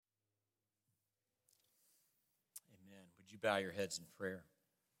Would you bow your heads in prayer?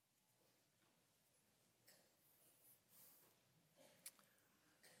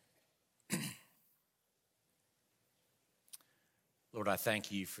 Lord, I thank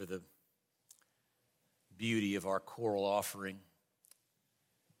you for the beauty of our choral offering,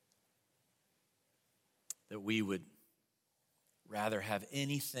 that we would rather have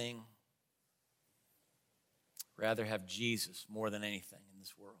anything, rather have Jesus more than anything in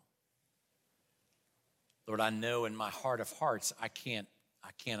this world. Lord, I know in my heart of hearts, I can't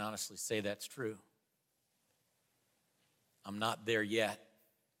honestly say that's true. I'm not there yet.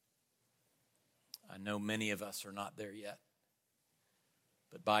 I know many of us are not there yet.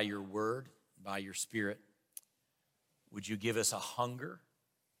 But by your word, by your Spirit, would you give us a hunger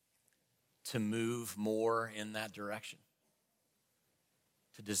to move more in that direction,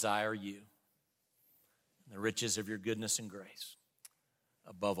 to desire you, the riches of your goodness and grace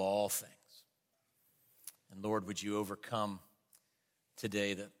above all things. And Lord, would you overcome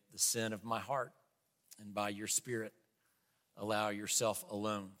today the sin of my heart, and by your Spirit, allow yourself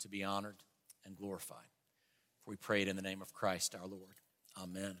alone to be honored and glorified. For we pray it in the name of Christ our Lord.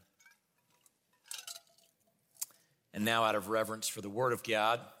 Amen. And now, out of reverence for the word of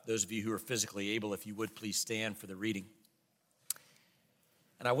God, those of you who are physically able, if you would please stand for the reading.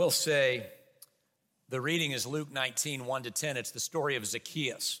 And I will say, the reading is Luke 19, 1-10. It's the story of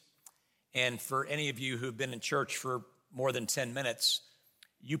Zacchaeus. And for any of you who've been in church for more than 10 minutes,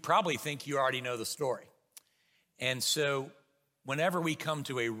 you probably think you already know the story. And so whenever we come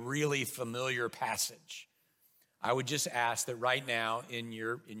to a really familiar passage, I would just ask that right now in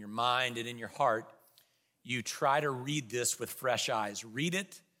your mind and in your heart, you try to read this with fresh eyes. Read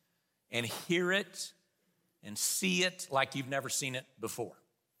it and hear it and see it like you've never seen it before.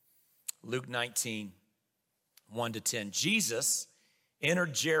 Luke 19, 1-10. Jesus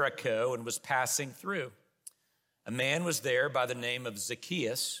entered Jericho and was passing through. A man was there by the name of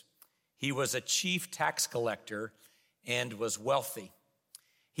Zacchaeus. He was a chief tax collector and was wealthy.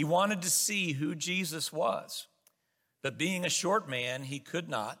 He wanted to see who Jesus was, but being a short man, he could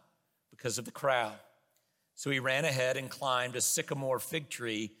not because of the crowd. So he ran ahead and climbed a sycamore fig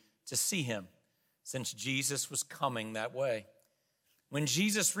tree to see him, since Jesus was coming that way. When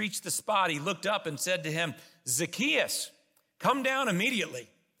Jesus reached the spot, he looked up and said to him, "Zacchaeus, come down immediately.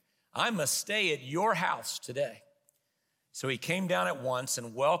 I must stay at your house today." So he came down at once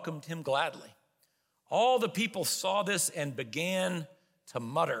and welcomed him gladly. All the people saw this and began to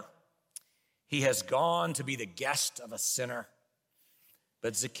mutter, "He has gone to be the guest of a sinner."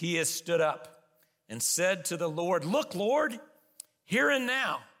 But Zacchaeus stood up and said to the Lord, "Look, Lord, here and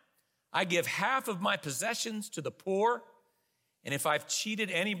now I give half of my possessions to the poor, and if I've cheated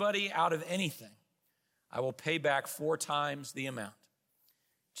anybody out of anything, I will pay back 4 times the amount."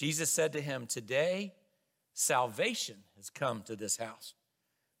 Jesus said to him, "Today salvation has come to this house,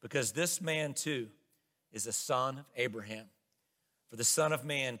 because this man too is a son of Abraham. For the Son of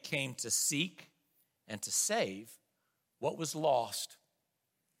Man came to seek and to save what was lost."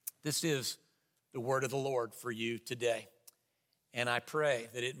 This is the word of the Lord for you today. And I pray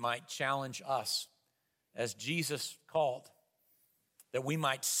that it might challenge us as Jesus called, that we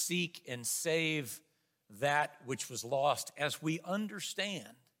might seek and save that which was lost as we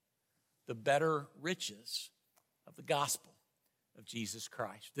understand the better riches of the gospel of Jesus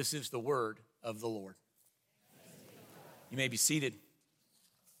Christ. This is the word of the Lord. You may be seated.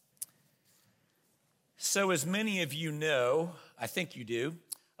 So as many of you know, I think you do,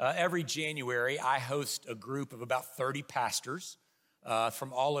 every January I host a group of about 30 pastors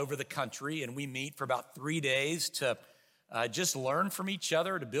from all over the country, and we meet for about 3 days to just learn from each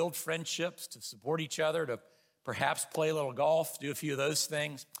other, to build friendships, to support each other, to perhaps play a little golf, do a few of those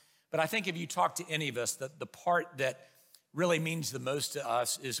things. But I think if you talk to any of us, the part that really means the most to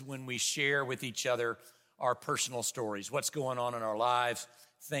us is when we share with each other our personal stories, what's going on in our lives,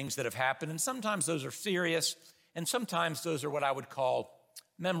 things that have happened. And sometimes those are serious, and sometimes those are what I would call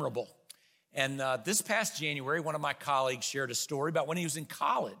memorable. And this past January, one of my colleagues shared a story about when he was in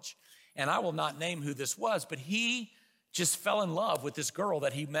college. And I will not name who this was, but he just fell in love with this girl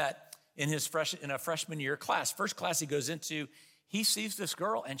that he met in a freshman year class. First class he goes into, he sees this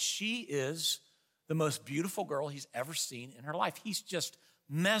girl, and she is the most beautiful girl he's ever seen in her life. He's just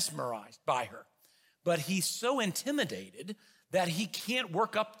mesmerized by her. But he's so intimidated that he can't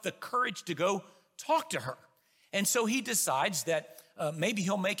work up the courage to go talk to her. And so he decides that maybe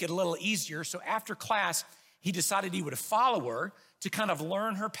he'll make it a little easier. So after class, he decided he would follow her to kind of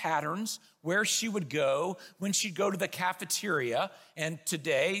learn her patterns, where she would go, when she'd go to the cafeteria. And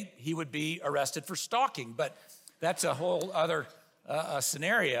today he would be arrested for stalking, but that's a whole other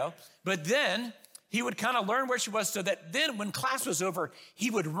scenario. But then he would kind of learn where she was so that then when class was over,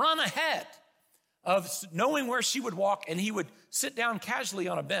 he would run ahead of knowing where she would walk, and he would sit down casually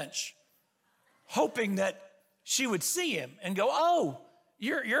on a bench, hoping that she would see him and go, oh,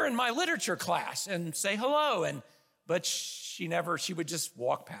 you're in my literature class, and say hello. But she would just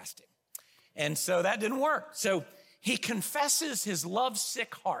walk past him. And so that didn't work. So he confesses his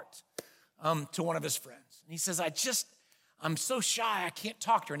lovesick heart to one of his friends. And he says, I'm so shy, I can't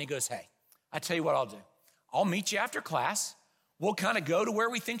talk to her. And he goes, hey, I tell you what I'll do. I'll meet you after class. We'll kind of go to where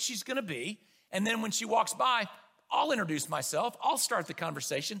we think she's going to be. And then when she walks by, I'll introduce myself. I'll start the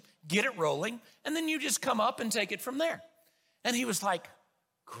conversation, get it rolling. And then you just come up and take it from there. And he was like,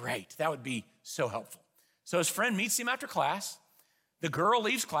 great, that would be so helpful. So his friend meets him after class. The girl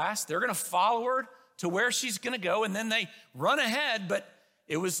leaves class. They're going to follow her to where she's going to go. And then they run ahead. But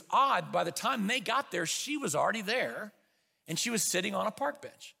it was odd. By the time they got there, she was already there. And she was sitting on a park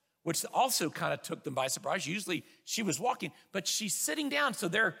bench, which also kind of took them by surprise. Usually she was walking, but she's sitting down. So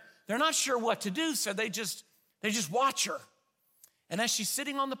they're not sure what to do. So they just watch her. And as she's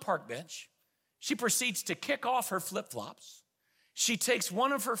sitting on the park bench, she proceeds to kick off her flip-flops. She takes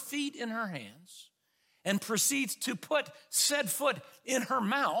one of her feet in her hands and proceeds to put said foot in her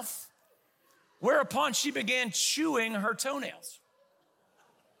mouth, whereupon she began chewing her toenails.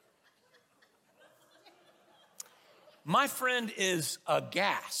 My friend is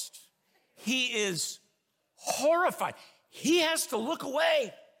aghast. He is horrified. He has to look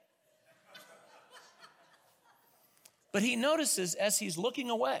away. But he notices as he's looking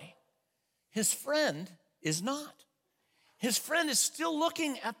away, his friend is not. His friend is still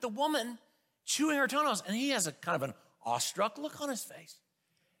looking at the woman chewing her toenails, and he has a kind of an awestruck look on his face.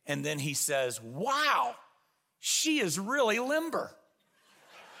 And then he says, wow, she is really limber.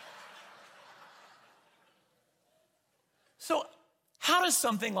 So how does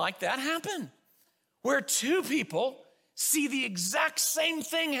something like that happen? Where two people see the exact same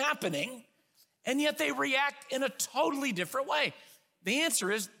thing happening, and yet they react in a totally different way. The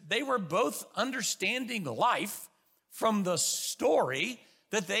answer is they were both understanding life from the story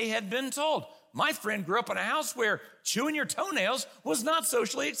that they had been told. My friend grew up in a house where chewing your toenails was not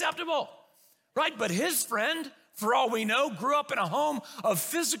socially acceptable, right? But his friend, for all we know, grew up in a home of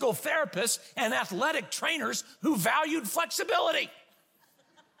physical therapists and athletic trainers who valued flexibility,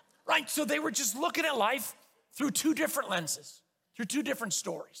 right? So they were just looking at life through two different lenses, through two different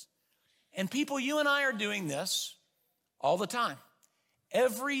stories. And people, you and I are doing this all the time.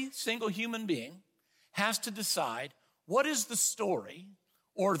 Every single human being has to decide what is the story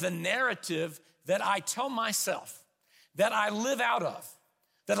or the narrative that I tell myself, that I live out of,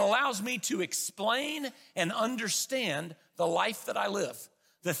 that allows me to explain and understand the life that I live,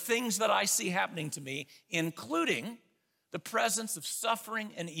 the things that I see happening to me, including the presence of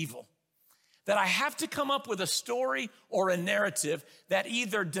suffering and evil. That I have to come up with a story or a narrative that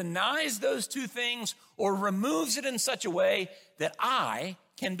either denies those two things or removes it in such a way that I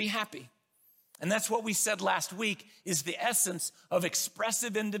can be happy. And that's what we said last week is the essence of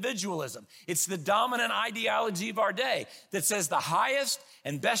expressive individualism. It's the dominant ideology of our day that says the highest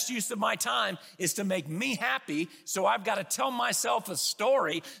and best use of my time is to make me happy. So I've got to tell myself a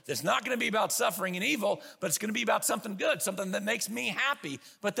story that's not going to be about suffering and evil, but it's going to be about something good, something that makes me happy.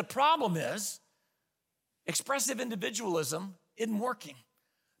 But the problem is expressive individualism isn't working,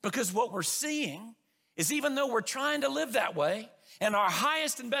 because what we're seeing is even though we're trying to live that way, and our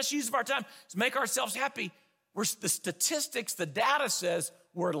highest and best use of our time is make ourselves happy, the statistics, the data says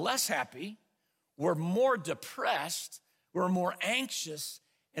we're less happy, we're more depressed, we're more anxious,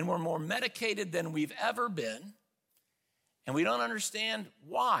 and we're more medicated than we've ever been. And we don't understand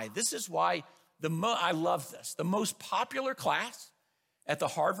why. This is why I love this. The most popular class at the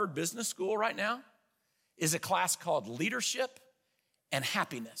Harvard Business School right now is a class called Leadership and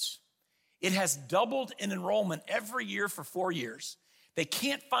Happiness. It has doubled in enrollment every year for 4 years. They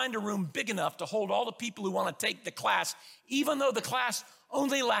can't find a room big enough to hold all the people who want to take the class, even though the class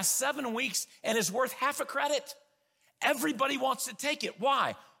only lasts 7 weeks and is worth half a credit. Everybody wants to take it.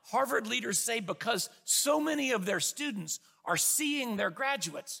 Why? Harvard leaders say because so many of their students are seeing their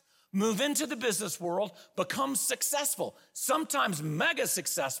graduates move into the business world, become successful, sometimes mega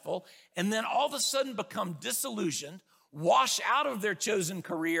successful, and then all of a sudden become disillusioned, wash out of their chosen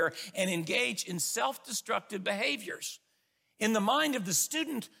career, and engage in self-destructive behaviors. In the mind of the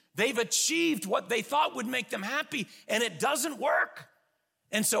student, they've achieved what they thought would make them happy, and it doesn't work.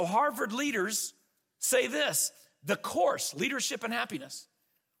 And so Harvard leaders say this: the course, Leadership and Happiness,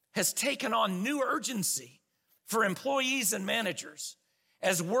 has taken on new urgency for employees and managers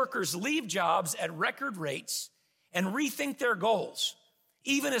as workers leave jobs at record rates and rethink their goals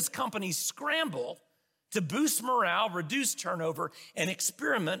even as companies scramble to boost morale, reduce turnover, and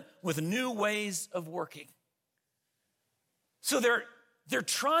experiment with new ways of working. So they're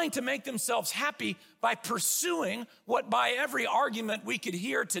trying to make themselves happy by pursuing what by every argument we could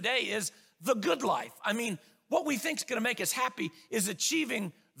hear today is the good life. I mean, what we think is going to make us happy is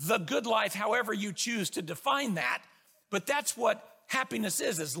achieving the good life, however you choose to define that. But that's what happiness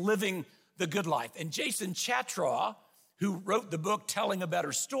is living the good life. And Jason Chatraw, who wrote the book Telling a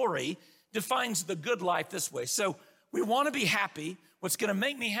Better Story, defines the good life this way. So we want to be happy. What's going to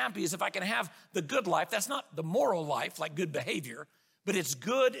make me happy is if I can have the good life. That's not the moral life, like good behavior, but it's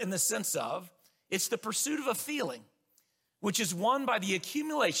good in the sense of it's the pursuit of a feeling, which is won by the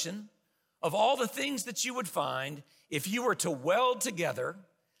accumulation of all the things that you would find if you were to weld together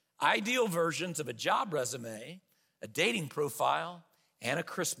ideal versions of a job resume, a dating profile, and a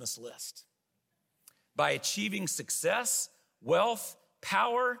Christmas list. By achieving success, wealth,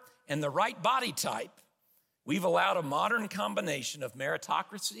 power, and the right body type, we've allowed a modern combination of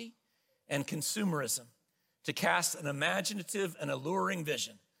meritocracy and consumerism to cast an imaginative and alluring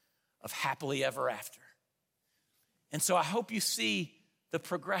vision of happily ever after. And so I hope you see the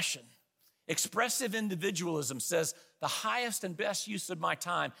progression. Expressive individualism says the highest and best use of my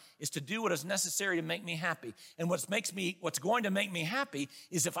time is to do what is necessary to make me happy. And what's going to make me happy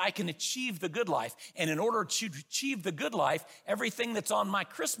is if I can achieve the good life. And in order to achieve the good life, everything that's on my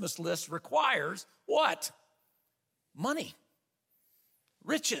Christmas list requires what? Money,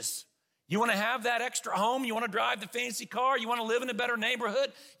 riches. You want to have that extra home? You want to drive the fancy car? You want to live in a better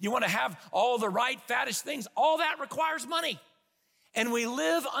neighborhood? You want to have all the right, fattest things? All that requires money. And we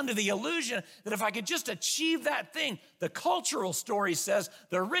live under the illusion that if I could just achieve that thing, the cultural story says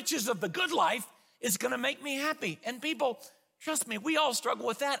the riches of the good life is going to make me happy. And people, trust me, we all struggle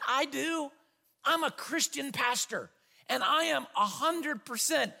with that. I do. I'm a Christian pastor, and I am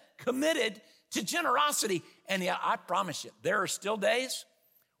 100% committed to generosity. And yeah, I promise you, there are still days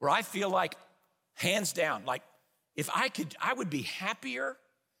where I feel like, hands down, like if I would be happier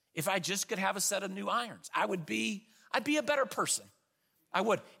if I just could have a set of new irons. I'd be a better person. I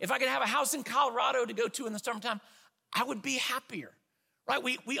would. If I could have a house in Colorado to go to in the summertime, I would be happier, right?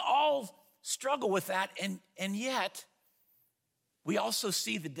 We all struggle with that, and yet we also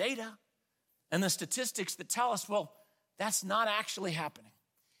see the data and the statistics that tell us, well, that's not actually happening.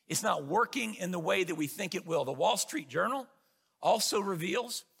 It's not working in the way that we think it will. The Wall Street Journal also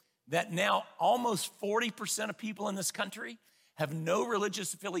reveals that now almost 40% of people in this country have no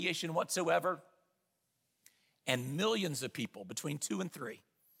religious affiliation whatsoever. And millions of people, between 2 and 3,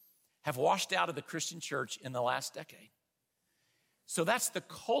 have washed out of the Christian church in the last decade. So that's the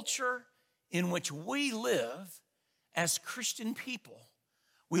culture in which we live as Christian people.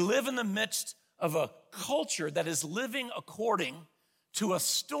 We live in the midst of a culture that is living according to a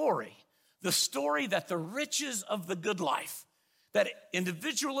story, the story that the riches of the good life, that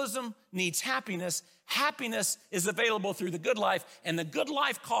individualism needs happiness, happiness is available through the good life, and the good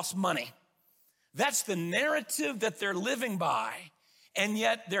life costs money. That's the narrative that they're living by, and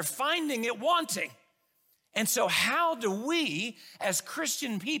yet they're finding it wanting. And so how do we, as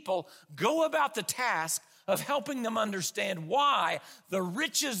Christian people, go about the task of helping them understand why the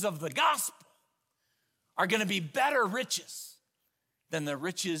riches of the gospel are going to be better riches than the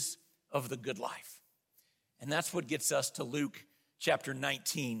riches of the good life? And that's what gets us to Luke chapter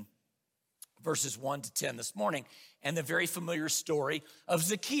 19, verses 1 to 10 this morning, and the very familiar story of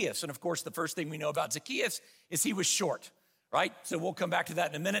Zacchaeus. And of course, the first thing we know about Zacchaeus is he was short, right? So we'll come back to that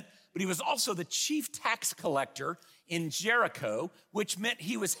in a minute. But he was also the chief tax collector in Jericho, which meant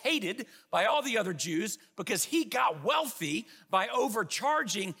he was hated by all the other Jews because he got wealthy by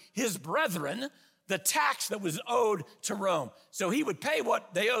overcharging his brethren the tax that was owed to Rome. So he would pay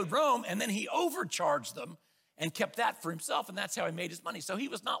what they owed Rome, and then he overcharged them and kept that for himself, and that's how he made his money. So he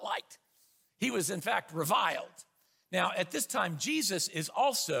was not liked. He was, in fact, reviled. Now, at this time, Jesus is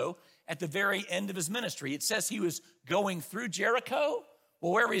also at the very end of his ministry. It says he was going through Jericho.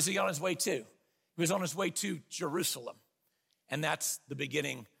 Well, where was he on his way to? He was on his way to Jerusalem. And that's the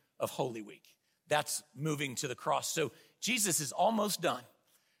beginning of Holy Week. That's moving to the cross. So Jesus is almost done.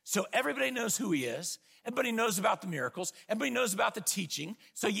 So everybody knows who he is. Everybody knows about the miracles. Everybody knows about the teaching.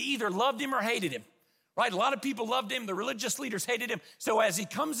 So you either loved him or hated him, right? A lot of people loved him. The religious leaders hated him. So as he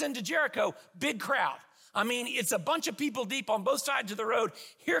comes into Jericho, big crowd. I mean, it's a bunch of people deep on both sides of the road.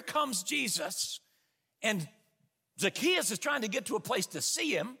 Here comes Jesus. And Zacchaeus is trying to get to a place to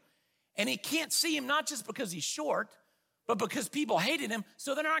see him. And he can't see him not just because he's short, but because people hated him.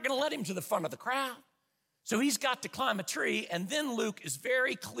 So they're not going to let him to the front of the crowd. So he's got to climb a tree. And then Luke is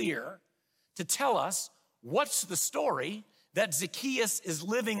very clear to tell us what's the story that Zacchaeus is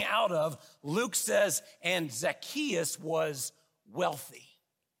living out of, Luke says, and Zacchaeus was wealthy.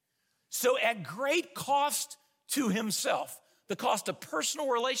 So at great cost to himself, the cost of personal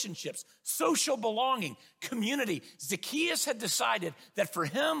relationships, social belonging, community, Zacchaeus had decided that for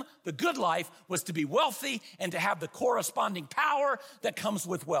him, the good life was to be wealthy and to have the corresponding power that comes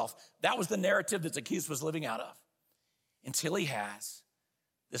with wealth. That was the narrative that Zacchaeus was living out of until he has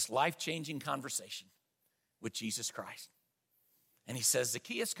this life-changing conversation with Jesus Christ. And he says,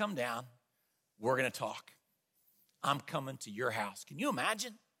 Zacchaeus, come down. We're going to talk. I'm coming to your house. Can you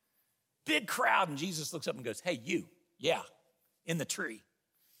imagine? Big crowd, and Jesus looks up and goes, hey, you, yeah, in the tree.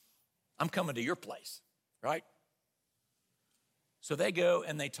 I'm coming to your place, right? So they go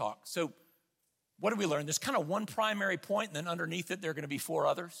and they talk. So what do we learn? There's kind of one primary point, and then underneath it, there are going to be 4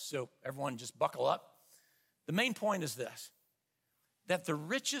 others. So everyone just buckle up. The main point is this, that the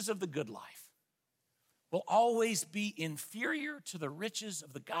riches of the good life will always be inferior to the riches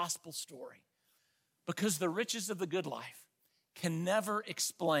of the gospel story, because the riches of the good life can never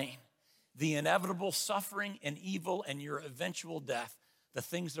explain the inevitable suffering and evil and your eventual death, the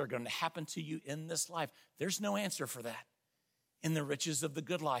things that are going to happen to you in this life. There's no answer for that in the riches of the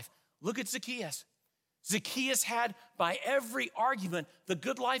good life. Look at Zacchaeus. Zacchaeus had, by every argument, the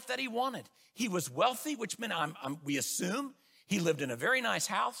good life that he wanted. He was wealthy, which meant we assume he lived in a very nice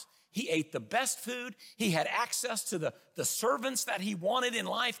house. He ate the best food. He had access to the servants that he wanted in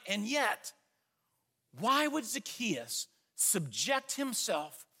life. And yet, why would Zacchaeus subject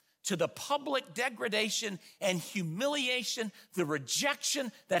himself to the public degradation and humiliation, the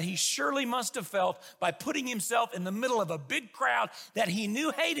rejection that he surely must have felt by putting himself in the middle of a big crowd that he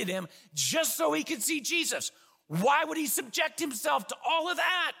knew hated him just so he could see Jesus? Why would he subject himself to all of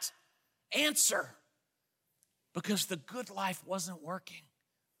that? Answer: because the good life wasn't working.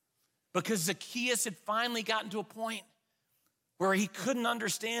 Because Zacchaeus had finally gotten to a point where he couldn't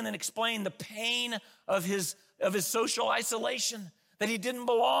understand and explain the pain of his social isolation, that he didn't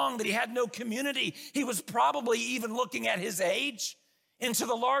belong, that he had no community. He was probably even looking at his age into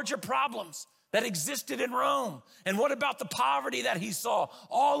the larger problems that existed in Rome. And what about the poverty that he saw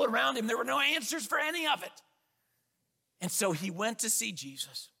all around him? There were no answers for any of it. And so he went to see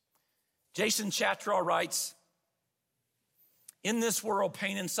Jesus. Jason Chatraw writes, in this world,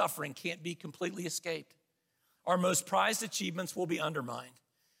 pain and suffering can't be completely escaped. Our most prized achievements will be undermined.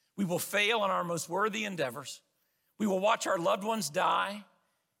 We will fail in our most worthy endeavors. We will watch our loved ones die,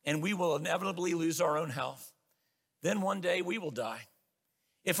 and we will inevitably lose our own health. Then one day we will die.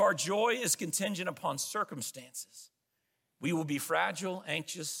 If our joy is contingent upon circumstances, we will be fragile,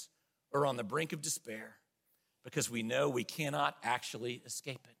 anxious, or on the brink of despair because we know we cannot actually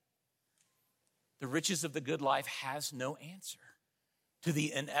escape it. The riches of the good life has no answer to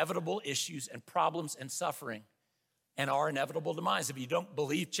the inevitable issues and problems and suffering and our inevitable demise. If you don't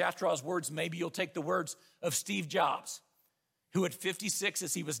believe Chatraw's words, maybe you'll take the words of Steve Jobs, who at 56,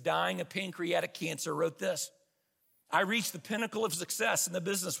 as he was dying of pancreatic cancer, wrote this: I reached the pinnacle of success in the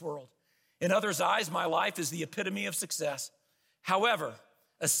business world. In others' eyes, my life is the epitome of success. However,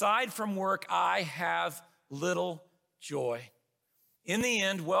 aside from work, I have little joy. In the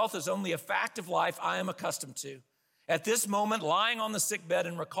end, wealth is only a fact of life I am accustomed to. At this moment, lying on the sickbed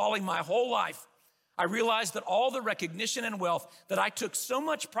and recalling my whole life, I realized that all the recognition and wealth that I took so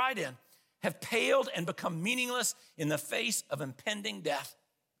much pride in have paled and become meaningless in the face of impending death.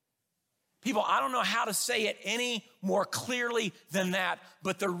 People, I don't know how to say it any more clearly than that,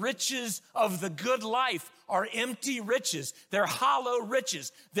 but the riches of the good life are empty riches. They're hollow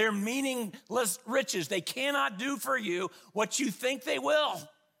riches. They're meaningless riches. They cannot do for you what you think they will.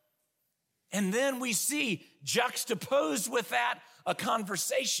 And then we see, juxtaposed with that, a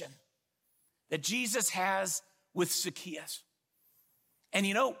conversation that Jesus has with Zacchaeus. And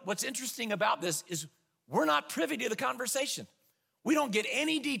you know, what's interesting about this is we're not privy to the conversation. We don't get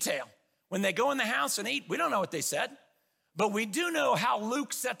any detail. When they go in the house and eat, we don't know what they said, but we do know how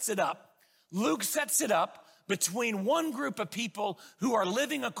Luke sets it up. Luke sets it up between one group of people who are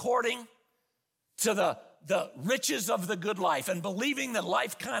living according to the riches of the good life and believing that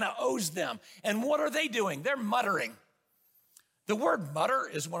life kind of owes them. And what are they doing? They're muttering. The word mutter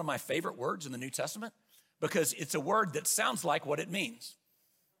is one of my favorite words in the New Testament because it's a word that sounds like what it means,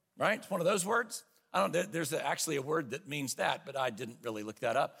 right? It's one of those words. There's actually a word that means that, but I didn't really look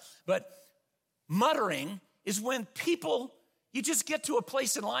that up. But muttering is when people, you just get to a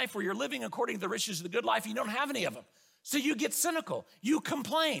place in life where you're living according to the riches of the good life and you don't have any of them. So you get cynical, you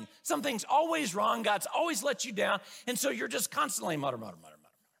complain. Something's always wrong, God's always let you down. And so you're just constantly mutter, mutter, mutter,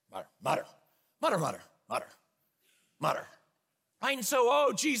 mutter, mutter, mutter, mutter, mutter, mutter. Right? And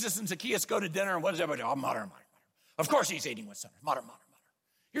so, Jesus and Zacchaeus go to dinner and what does everybody do? Oh, mutter, mutter, mutter. Of course he's eating with sinners. Mutter, mutter, mutter.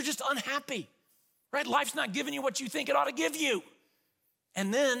 You're just unhappy, right? Life's not giving you what you think it ought to give you.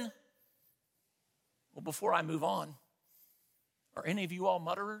 And then, well, before I move on, are any of you all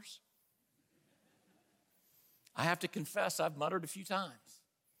mutterers? I have to confess, I've muttered a few times.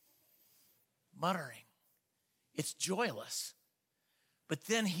 Muttering, it's joyless. But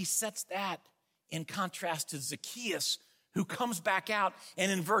then he sets that in contrast to Zacchaeus, who comes back out,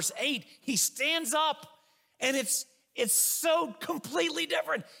 and in verse 8, he stands up, and it's so completely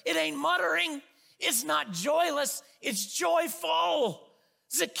different. It ain't muttering, it's not joyless, it's joyful.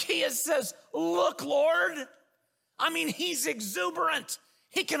 Zacchaeus says, look, Lord. I mean, he's exuberant.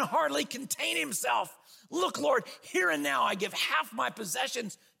 He can hardly contain himself. Look, Lord, here and now I give half my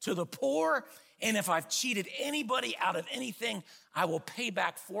possessions to the poor, and if I've cheated anybody out of anything, I will pay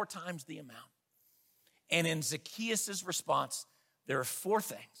back 4 times the amount. And in Zacchaeus' response, there are 4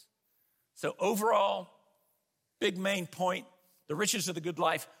 things. So overall, big main point, the riches of the good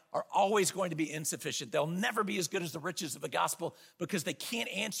life are always going to be insufficient. They'll never be as good as the riches of the gospel because they can't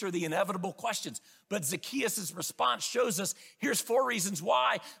answer the inevitable questions. But Zacchaeus' response shows us here's 4 reasons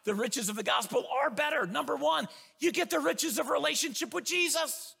why the riches of the gospel are better. Number 1, you get the riches of relationship with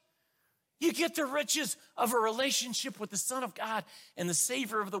Jesus. You get the riches of a relationship with the Son of God and the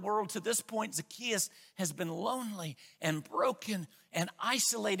Savior of the world. To this point, Zacchaeus has been lonely and broken and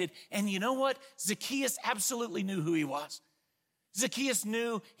isolated. And you know what? Zacchaeus absolutely knew who he was. Zacchaeus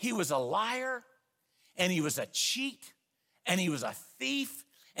knew he was a liar, and he was a cheat, and he was a thief,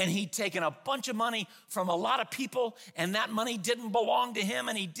 and he'd taken a bunch of money from a lot of people, and that money didn't belong to him,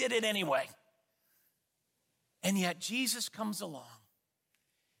 and he did it anyway. And yet Jesus comes along.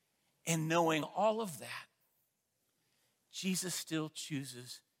 And knowing all of that, Jesus still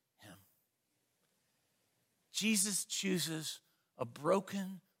chooses him. Jesus chooses a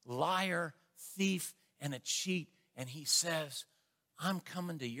broken liar, thief, and a cheat, and he says, I'm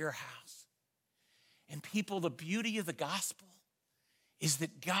coming to your house. And people, the beauty of the gospel is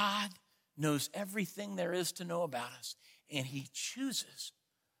that God knows everything there is to know about us, and he chooses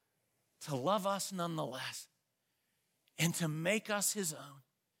to love us nonetheless and to make us his own,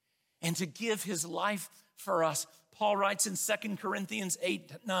 and to give his life for us. Paul writes in 2 Corinthians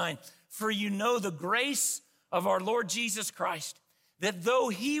 8:9, for you know the grace of our Lord Jesus Christ, that though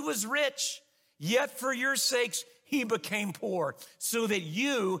he was rich, yet for your sakes he became poor, so that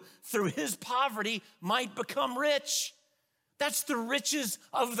you, through his poverty, might become rich. That's the riches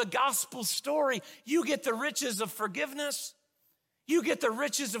of the gospel story. You get the riches of forgiveness. You get the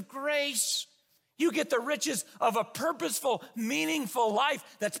riches of grace. You get the riches of a purposeful, meaningful life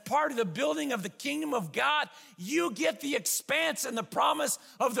that's part of the building of the kingdom of God. You get the expanse and the promise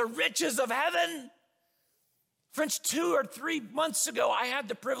of the riches of heaven. Friends, 2 or 3 months ago, I had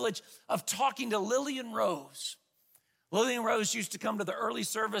the privilege of talking to Lillian Rose. Lillian Rose used to come to the early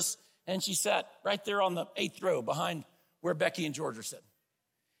service, and she sat right there on the 8th row behind where Becky and George are sitting.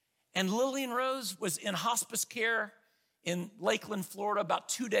 And Lillian Rose was in hospice care in Lakeland, Florida, about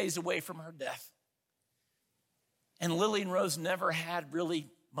 2 days away from her death. And Lillian Rose never had really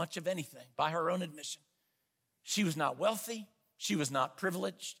much of anything, by her own admission. She was not wealthy. She was not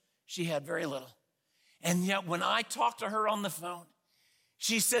privileged. She had very little. And yet when I talked to her on the phone,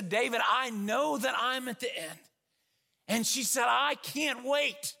 she said, David, I know that I'm at the end. And she said, I can't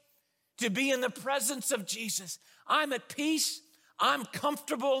wait to be in the presence of Jesus. I'm at peace. I'm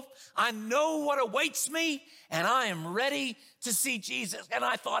comfortable. I know what awaits me, and I am ready to see Jesus. And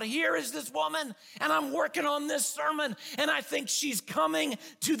I thought, here is this woman, and I'm working on this sermon, and I think she's coming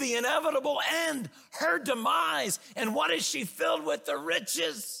to the inevitable end, her demise. And what is she filled with? The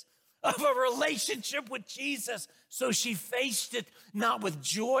riches of a relationship with Jesus. So she faced it not with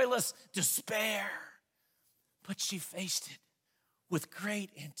joyless despair, but she faced it with great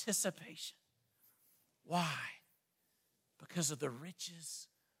anticipation. Why? Because of the riches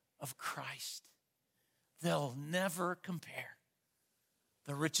of Christ. They'll never compare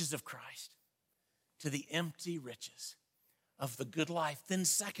the riches of Christ to the empty riches of the good life. Then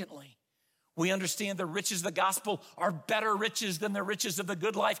secondly, we understand the riches of the gospel are better riches than the riches of the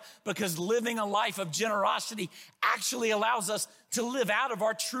good life because living a life of generosity actually allows us to live out of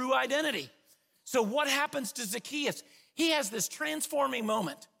our true identity. So what happens to Zacchaeus? He has this transforming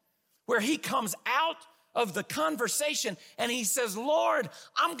moment where he comes out of the conversation and he says, Lord,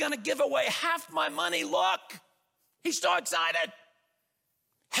 I'm going to give away half my money. Look, he's so excited.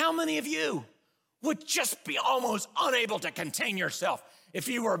 How many of you would just be almost unable to contain yourself if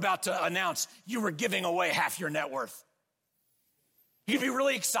you were about to announce you were giving away half your net worth? You'd be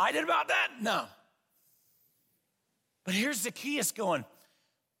really excited about that? No. But here's Zacchaeus going,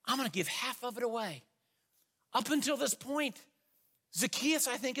 I'm going to give half of it away. Up until this point, Zacchaeus,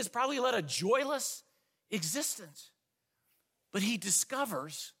 I think, has probably led a joyless existence. But he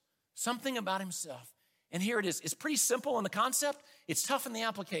discovers something about himself. And here it is. It's pretty simple in the concept. It's tough in the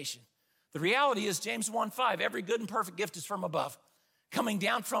application. The reality is James 1:5, every good and perfect gift is from above, coming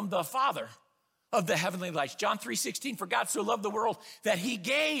down from the Father of the heavenly lights. John 3:16, for God so loved the world that he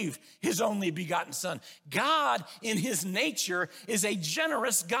gave his only begotten son. God in his nature is a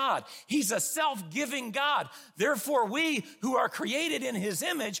generous God. He's a self-giving God. Therefore, we who are created in his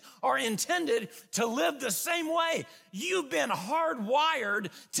image are intended to live the same way. You've been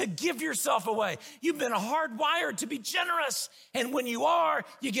hardwired to give yourself away. You've been hardwired to be generous. And when you are,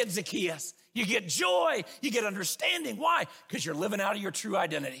 you get Zacchaeus. You get joy. You get understanding. Why? Because you're living out of your true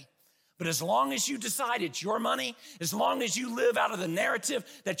identity. But as long as you decide it's your money, as long as you live out of the narrative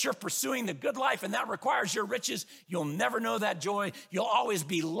that you're pursuing the good life and that requires your riches, you'll never know that joy. You'll always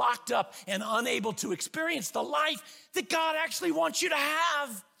be locked up and unable to experience the life that God actually wants you to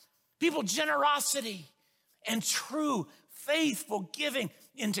have. People, generosity and true, faithful giving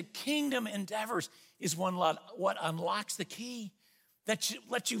into kingdom endeavors is what unlocks the key that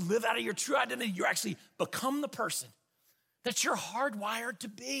lets you live out of your true identity. You actually become the person that you're hardwired to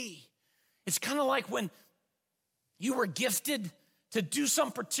be. It's kind of like when you were gifted to do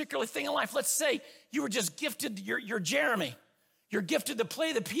some particular thing in life. Let's say you were just gifted, you're Jeremy. You're gifted to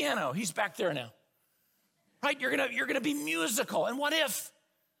play the piano. He's back there now. Right? You're gonna be musical. And what if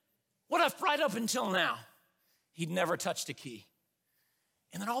right up until now, he'd never touched a key?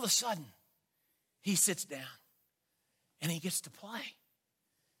 And then all of a sudden, he sits down and he gets to play.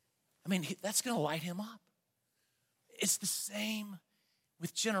 I mean, that's gonna light him up. It's the same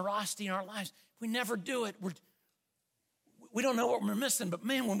with generosity in our lives. If we never do it, we don't know what we're missing. But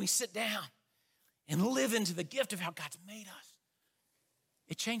man, when we sit down and live into the gift of how God's made us,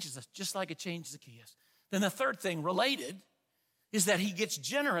 it changes us just like it changed Zacchaeus. Then the third thing related is that he gets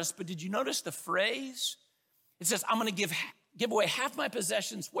generous. But did you notice the phrase? It says, I'm going to give away half my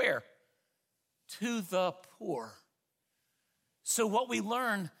possessions where? To the poor. So what we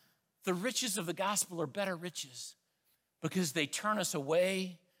learn, the riches of the gospel are better riches, because they turn us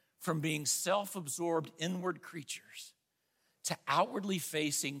away from being self-absorbed inward creatures to outwardly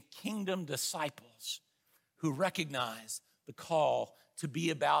facing kingdom disciples who recognize the call to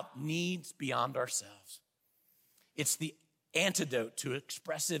be about needs beyond ourselves. It's the antidote to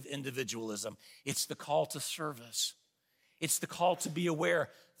expressive individualism. It's the call to service. It's the call to be aware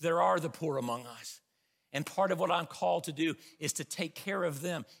there are the poor among us. And part of what I'm called to do is to take care of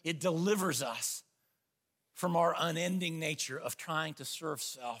them. It delivers us from our unending nature of trying to serve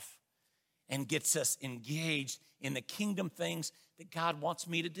self and gets us engaged in the kingdom things that God wants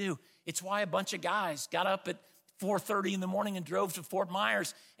me to do. It's why a bunch of guys got up at 4:30 in the morning and drove to Fort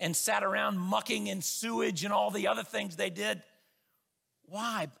Myers and sat around mucking in sewage and all the other things they did.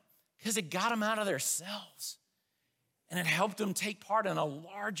 Why? Because it got them out of their cells and it helped them take part in a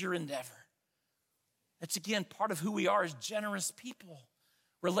larger endeavor. That's, again, part of who we are as generous people.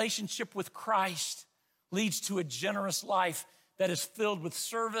 Relationship with Christ leads to a generous life that is filled with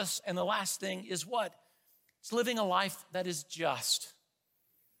service. And the last thing is what? It's living a life that is just.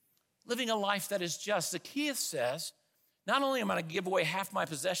 Living a life that is just. Zacchaeus says, not only am I going to give away half my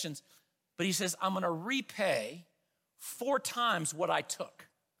possessions, but he says, I'm going to repay 4 times what I took.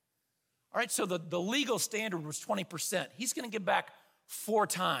 All right, so the legal standard was 20%. He's going to give back 4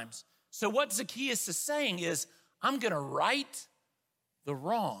 times. So what Zacchaeus is saying is, I'm going to right the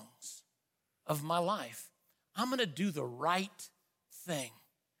wrongs of my life. I'm going to do the right thing.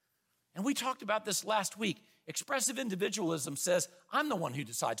 And we talked about this last week. Expressive individualism says, I'm the one who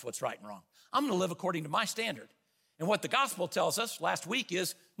decides what's right and wrong. I'm going to live according to my standard. And what the gospel tells us last week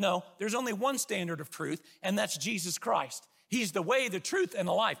is, no, there's only one standard of truth, and that's Jesus Christ. He's the way, the truth, and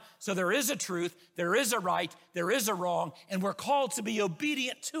the life. So there is a truth, there is a right, there is a wrong, and we're called to be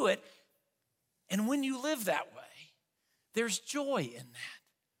obedient to it. And when you live that way, there's joy in that.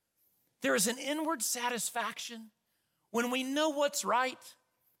 There is an inward satisfaction when we know what's right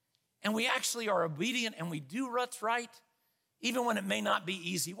and we actually are obedient and we do what's right, even when it may not be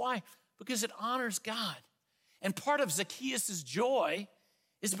easy. Why? Because it honors God. And part of Zacchaeus' joy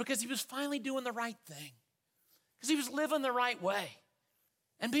is because he was finally doing the right thing, because he was living the right way.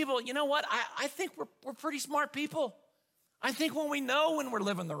 And people, you know what? I think we're pretty smart people. I think when we know when we're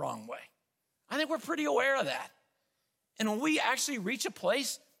living the wrong way, I think we're pretty aware of that. And when we actually reach a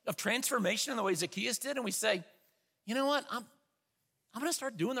place of transformation in the way Zacchaeus did, and we say, you know what, I'm going to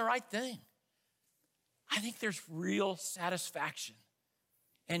start doing the right thing, I think there's real satisfaction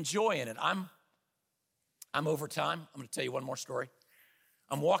and joy in it. I'm over time. I'm going to tell you one more story.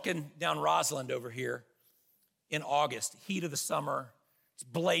 I'm walking down Roslyn over here, in August, heat of the summer. It's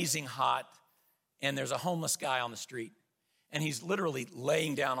blazing hot, and there's a homeless guy on the street, and he's literally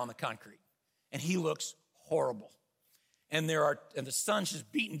laying down on the concrete, and he looks horrible. And the sun's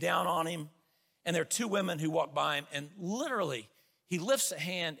just beating down on him, and there are two women who walk by him, and literally, he lifts a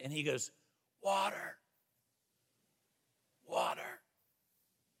hand, and he goes, "Water, water."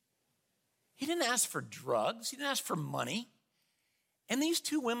 He didn't ask for drugs. He didn't ask for money. And these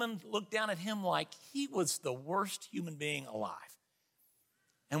two women looked down at him like he was the worst human being alive.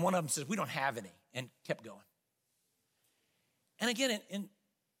 And one of them says, "We don't have any," and kept going. And again,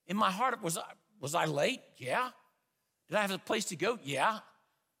 in my heart, was I late? Yeah. Did I have a place to go? Yeah.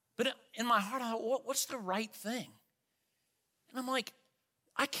 But in my heart, I thought, what's the right thing? And I'm like,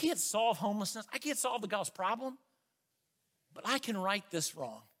 I can't solve homelessness. I can't solve the God's problem, but I can right this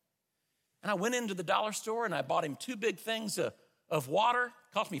wrong. And I went into the dollar store and I bought him two big things of water.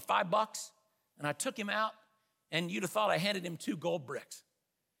 It cost me $5. And I took him out, and you'd have thought I handed him 2 gold bricks.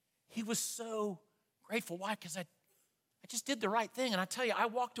 He was so grateful. Why? Because I just did the right thing. And I tell you, I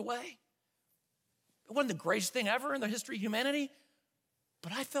walked away. It wasn't the greatest thing ever in the history of humanity,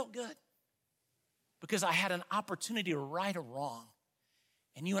 but I felt good because I had an opportunity to right a wrong.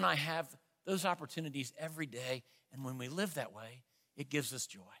 And you and I have those opportunities every day. And when we live that way, it gives us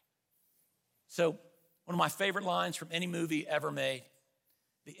joy. So one of my favorite lines from any movie ever made,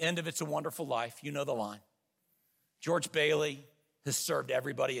 the end of It's a Wonderful Life, you know the line. George Bailey has served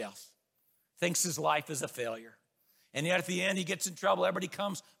everybody else, thinks his life is a failure. And yet at the end, he gets in trouble. Everybody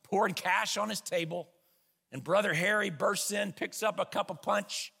comes pouring cash on his table. And Brother Harry bursts in, picks up a cup of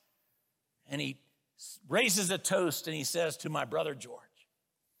punch, and he raises a toast, and he says to my brother George,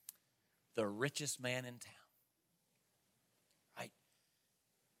 "The richest man in town." Right?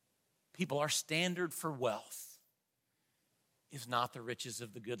 People, our standard for wealth is not the riches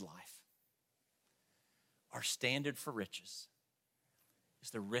of the good life. Our standard for riches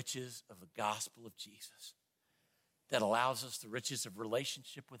is the riches of the gospel of Jesus that allows us the riches of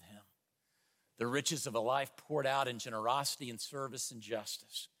relationship with him, the riches of a life poured out in generosity and service and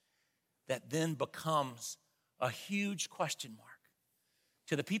justice that then becomes a huge question mark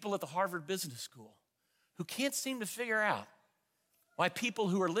to the people at the Harvard Business School who can't seem to figure out why people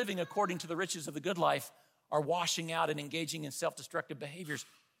who are living according to the riches of the good life are washing out and engaging in self-destructive behaviors,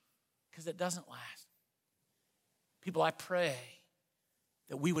 because it doesn't last. People, I pray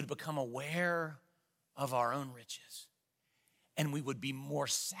that we would become aware of our own riches, and we would be more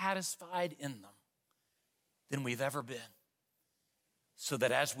satisfied in them than we've ever been, so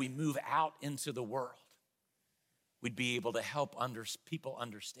that as we move out into the world, we'd be able to help people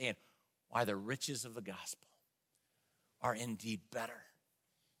understand why the riches of the gospel are indeed better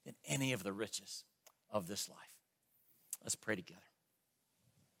than any of the riches of this life. Let's pray together.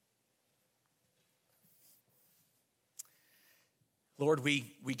 Lord, we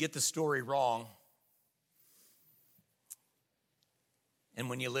get the story wrong. And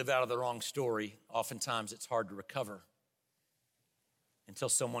when you live out of the wrong story, oftentimes it's hard to recover until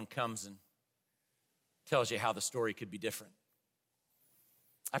someone comes and tells you how the story could be different.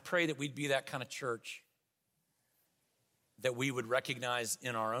 I pray that we'd be that kind of church, that we would recognize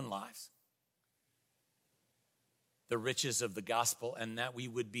in our own lives the riches of the gospel, and that we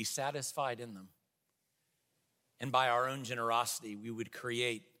would be satisfied in them. And by our own generosity, we would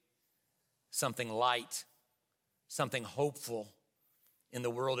create something light, something hopeful in the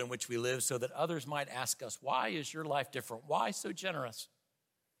world in which we live, so that others might ask us, why is your life different? Why so generous?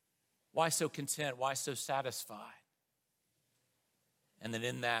 Why so content? Why so satisfied? And that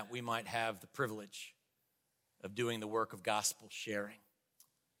in that we might have the privilege of doing the work of gospel sharing,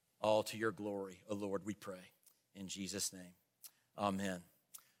 all to your glory, O Lord, we pray. In Jesus' name, amen.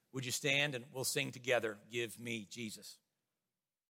 Would you stand and we'll sing together, Give Me Jesus.